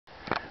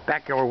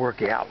Backyard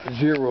workout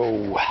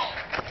 08.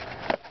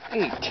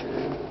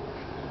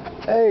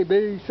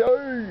 ABC.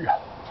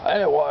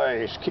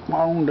 Anyways, kick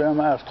my own damn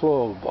ass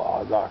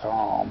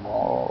club.com.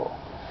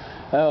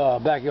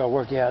 Backyard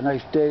workout,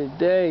 nice day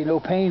today. No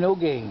pain, no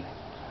gain.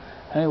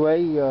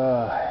 Anyway,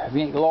 if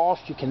you ain't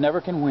lost, you can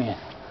never win.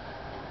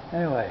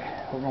 Anyway,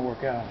 we're gonna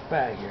work out on the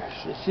bag here.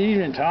 It's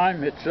evening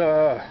time. It's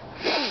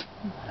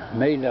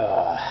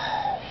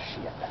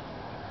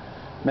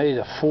May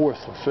the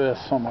 4th or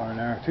 5th, somewhere in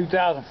there.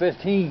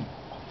 2015.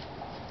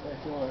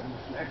 Let's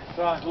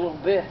exercise a little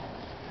bit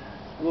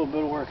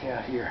of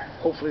workout here.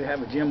 Hopefully,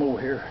 have a gym over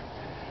here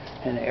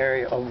in the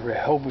area over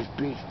at Hobart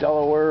Beach,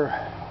 Delaware,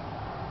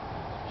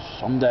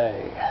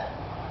 someday.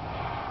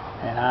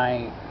 And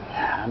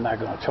I'm not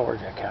gonna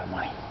charge that kind of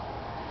money.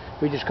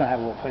 We're just gonna have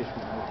a little place for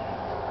it.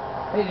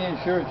 Hey, the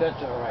insurance,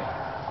 that's all right.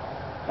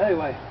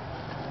 Anyway,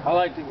 I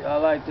like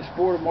the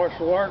sport of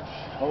martial arts.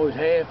 Always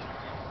have.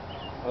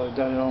 I've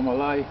done it all my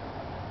life.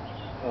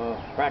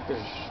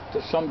 Practice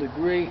to some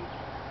degree.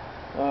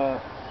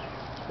 There's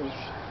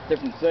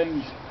different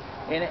things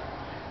in it,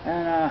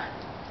 and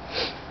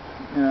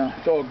you know,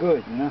 it's all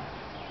good, you know.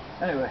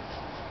 Anyway,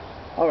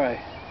 all right.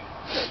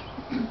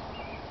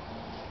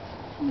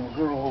 Little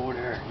girl over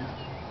there. You know?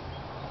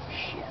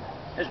 Shit.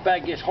 This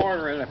bag gets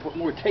harder as I put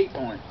more tape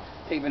on it.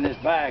 Taping this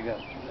bag up,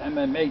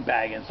 MMA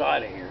bag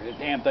inside of here. This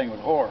damn thing was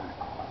hard.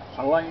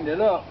 I lined it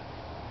up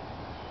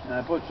and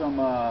I put some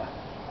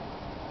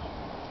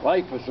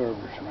life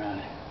preservers around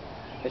it.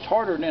 It's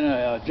harder than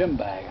a gym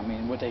bag. I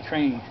mean, what they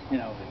train, you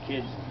know, the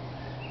kids,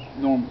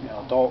 normal, you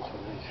know, adults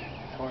with it.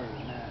 It's harder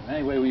than that. And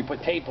anyway, when you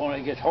put tape on it,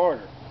 it gets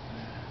harder.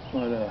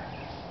 But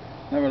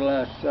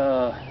nevertheless,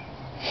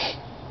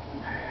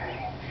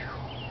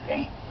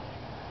 dang,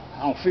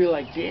 I don't feel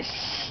like this.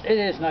 It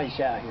is nice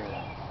out here,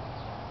 though.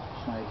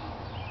 It's nice.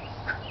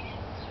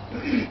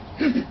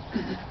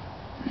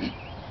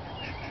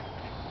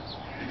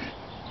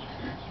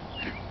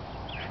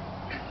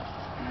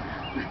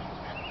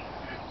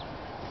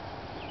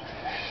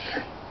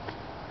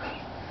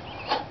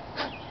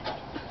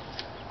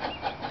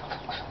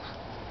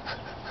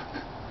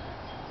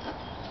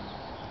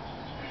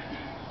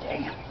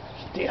 Damn,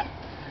 still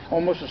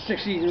almost a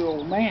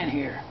 60-year-old man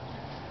here.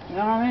 You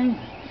know what I mean?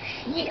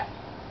 Yeah,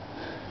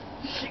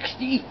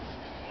 60,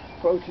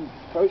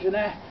 approaching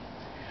that.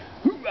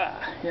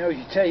 You know,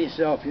 you tell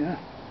yourself, you know.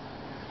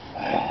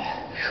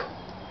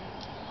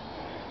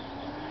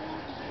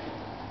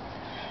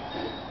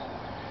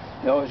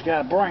 You always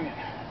gotta bring it.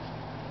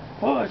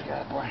 Always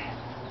gotta bring it.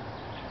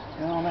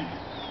 You know what I mean?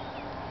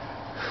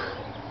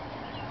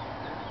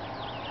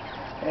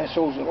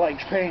 Assholes that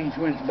likes pain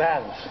wins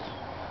battles.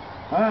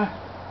 Huh?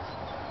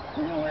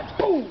 You know, that's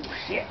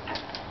bullshit.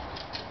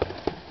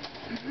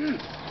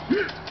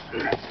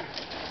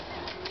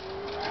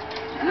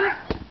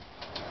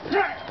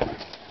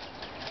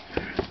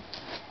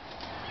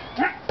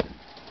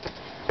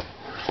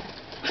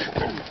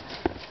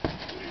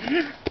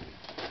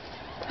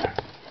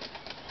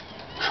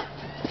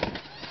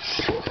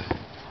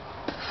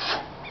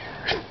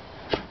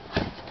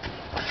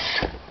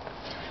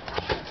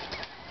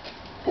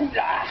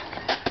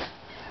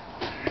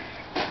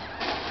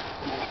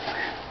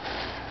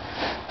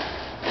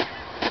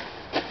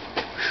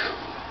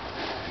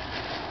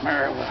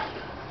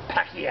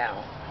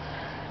 Pacquiao.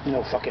 You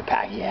know fucking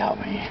Pacquiao,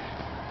 man.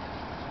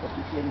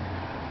 Fucking kidding.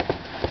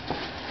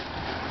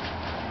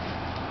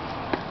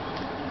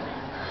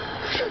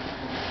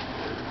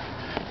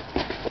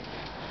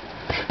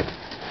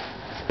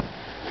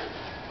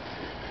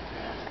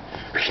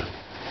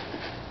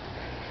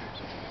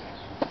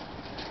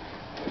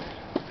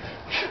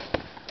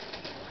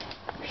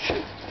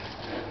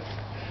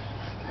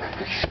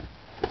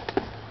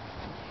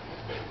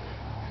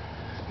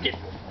 Get.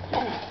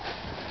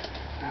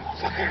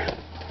 Fucker.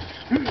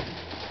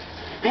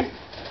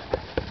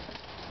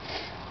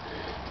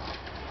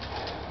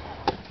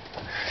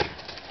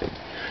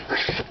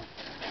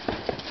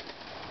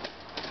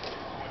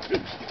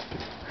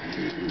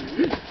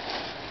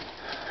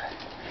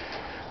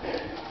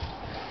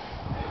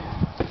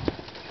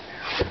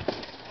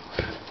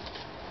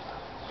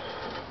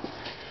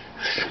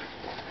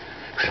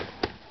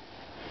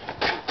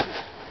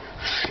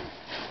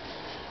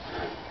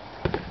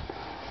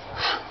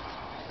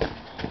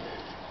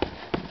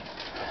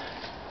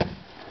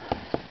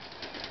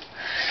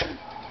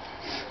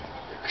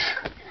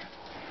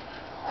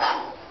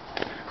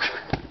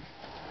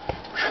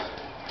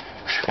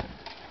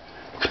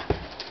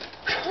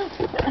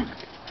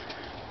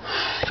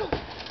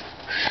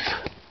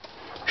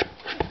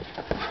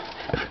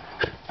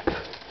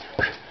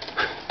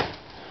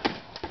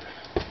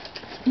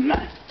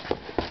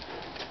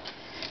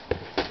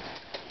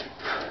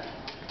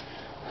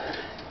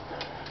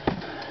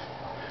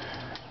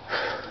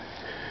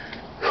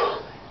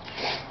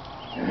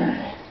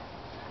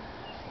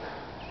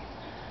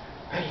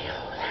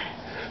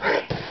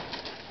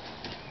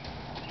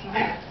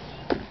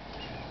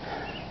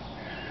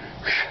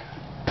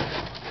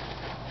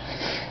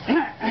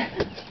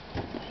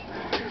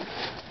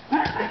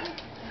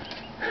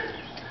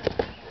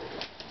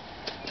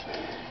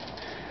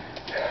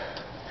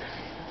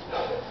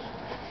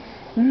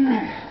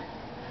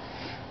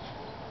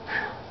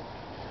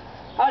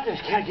 I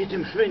just can't get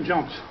them spin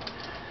jumps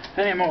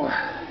anymore.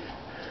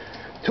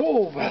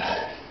 Oh,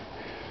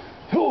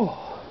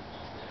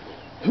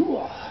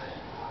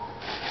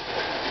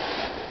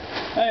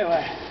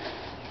 anyway,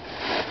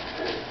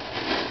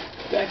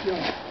 back your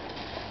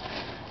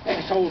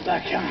asshole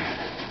back on.